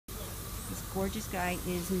This gorgeous guy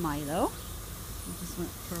is Milo. He just went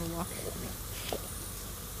for a walk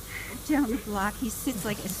down the block. He sits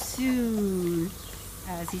like as soon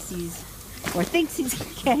as he sees or thinks he's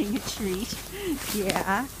getting a treat.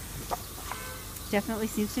 Yeah. Definitely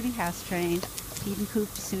seems to be house trained. Peed and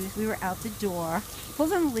pooped as soon as we were out the door.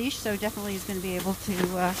 Pulls on the leash, so definitely is going to be able to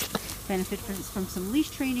benefit from some leash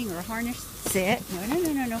training or a harness. Sit. No, no,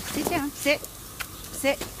 no, no, no. Sit down. Sit.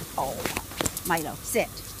 Sit. Oh, Milo, sit.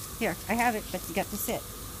 Here, I have it, but you got to sit.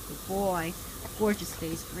 Good boy. Gorgeous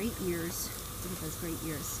face. Great ears. Look at those great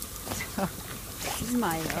ears. So, this is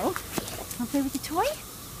Milo. Want to play with the toy?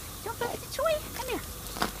 Don't play with the toy. Come here.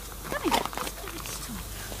 Come here. Let's play with this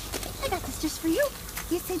toy. I got this just for you.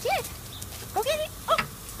 Yes, I did. Go get it. Oh,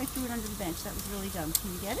 I threw it under the bench. That was really dumb.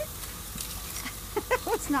 Can you get it? That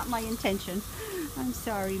was not my intention. I'm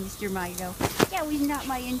sorry, Mr. Milo. That was not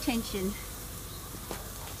my intention.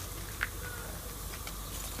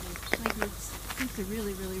 Play groups. Seems to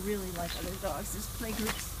really, really, really like other dogs. There's play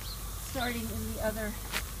groups starting in the other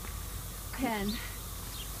pen.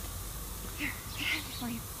 Here, I have it for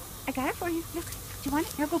you. I got it for you. Look. Do you want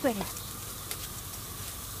it? Now go get it.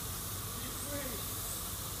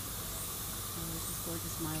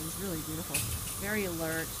 Gorgeous Milo. He's really beautiful. Very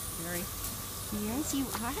alert. Very. Yes, you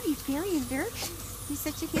are. He's very alert. He's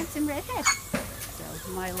such a handsome redhead. So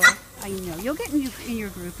Milo, I know you'll get in your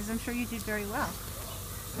group because I'm sure you did very well.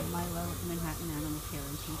 So Milo, Manhattan Animal Care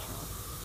and Control.